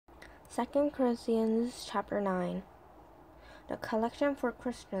Corinthians chapter 9. The collection for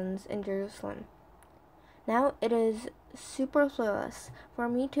Christians in Jerusalem. Now it is superfluous for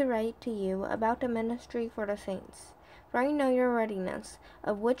me to write to you about the ministry for the saints, for I know your readiness,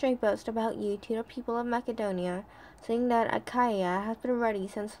 of which I boast about you to the people of Macedonia, saying that Achaia has been ready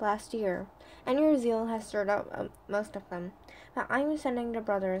since last year, and your zeal has stirred up most of them. But I am sending the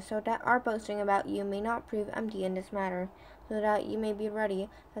brothers, so that our boasting about you may not prove empty in this matter, so that you may be ready,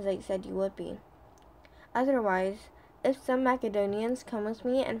 as I said you would be. Otherwise, if some Macedonians come with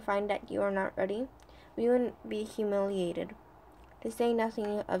me and find that you are not ready, we would be humiliated, to say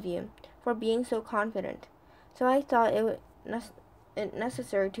nothing of you, for being so confident. So I thought it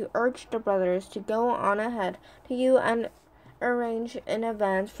necessary to urge the brothers to go on ahead to you and arrange in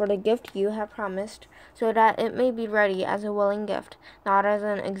advance for the gift you have promised, so that it may be ready as a willing gift, not as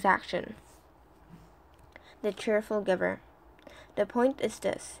an exaction. The cheerful giver. The point is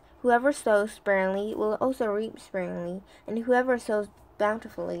this: whoever sows sparingly will also reap sparingly, and whoever sows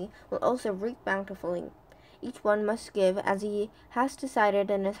bountifully will also reap bountifully. Each one must give as he has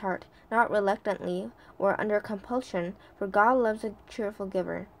decided in his heart, not reluctantly or under compulsion, for God loves a cheerful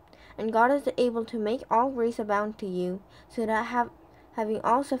giver. And God is able to make all grace abound to you, so that having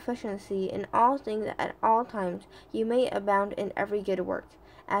all sufficiency in all things at all times, you may abound in every good work.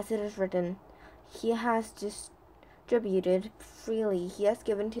 As it is written, He has distributed freely, He has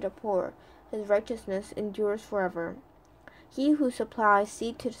given to the poor, His righteousness endures forever. He who supplies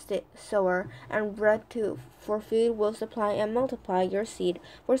seed to the sower and bread for food will supply and multiply your seed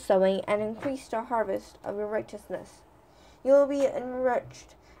for sowing and increase the harvest of your righteousness. You will be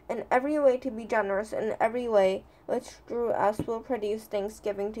enriched in every way to be generous in every way, which through us will produce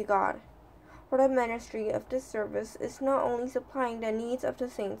thanksgiving to God. For the ministry of this service is not only supplying the needs of the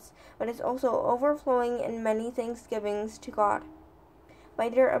saints, but is also overflowing in many thanksgivings to God. By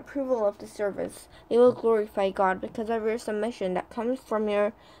their approval of the service, they will glorify God because of your submission that comes from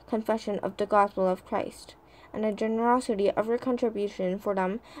your confession of the gospel of Christ, and the generosity of your contribution for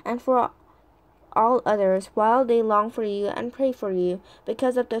them and for all others, while they long for you and pray for you,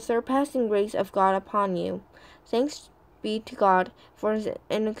 because of the surpassing grace of God upon you. Thanks be to God for His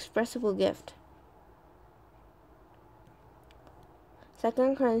inexpressible gift.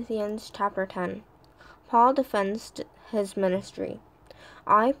 2 Corinthians chapter 10. Paul defends his ministry.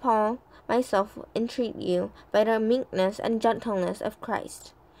 I, Paul, myself entreat you by the meekness and gentleness of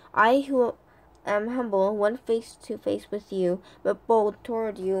Christ. I who am humble when face to face with you, but bold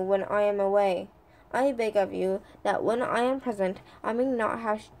toward you when I am away. I beg of you that when I am present, I may not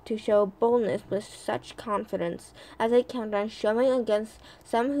have to show boldness with such confidence as I count on showing against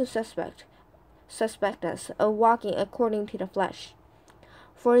some who suspect us of walking according to the flesh.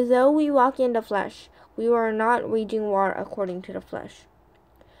 For though we walk in the flesh, we are not waging war according to the flesh.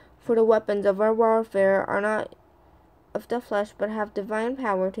 For the weapons of our warfare are not of the flesh, but have divine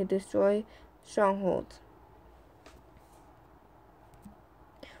power to destroy strongholds.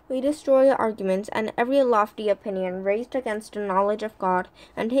 We destroy arguments and every lofty opinion raised against the knowledge of God,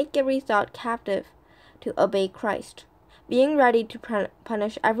 and take every thought captive to obey Christ, being ready to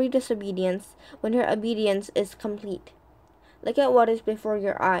punish every disobedience when your obedience is complete. Look at what is before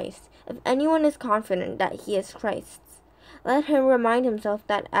your eyes. If anyone is confident that he is Christ's, let him remind himself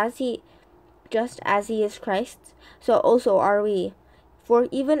that just as he is Christ's, so also are we. For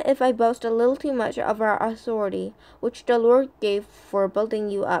even if I boast a little too much of our authority, which the Lord gave for building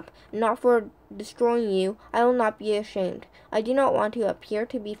you up, not for destroying you, I will not be ashamed. I do not want to appear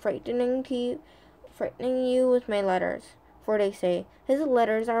to be frightening you with my letters. For they say, his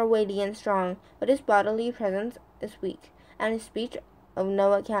letters are weighty and strong, but his bodily presence is weak, and his speech of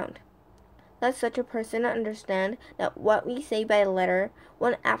no account. Let such a person understand that what we say by letter,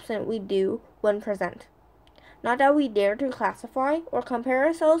 when absent we do when present. Not that we dare to classify or compare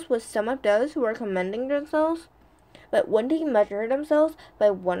ourselves with some of those who are commending themselves, but when they measure themselves by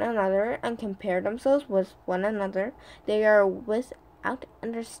one another and compare themselves with one another, they are without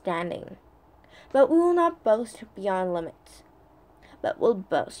understanding. But we will not boast beyond limits, but will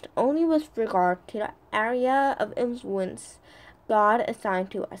boast only with regard to the area of influence God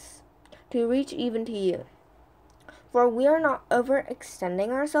assigned to us, to reach even to you. For we are not overextending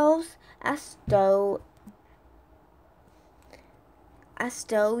ourselves as though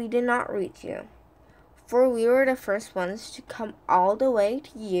we did not reach you. For we were the first ones to come all the way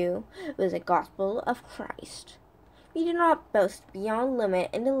to you with the gospel of Christ. We do not boast beyond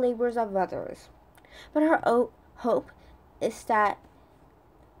limit in the labors of others, but our hope is that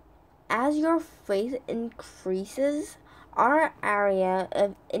as your faith increases, our area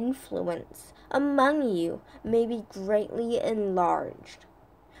of influence among you may be greatly enlarged,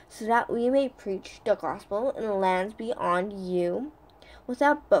 so that we may preach the gospel in lands beyond you,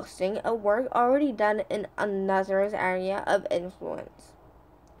 without boasting, a work already done in another's area of influence.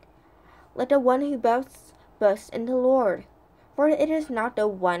 Let the one who boasts boast in the Lord. For it is not the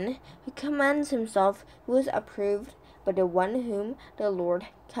one who commends himself who is approved, but the one whom the Lord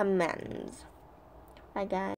commends. Bye, guys.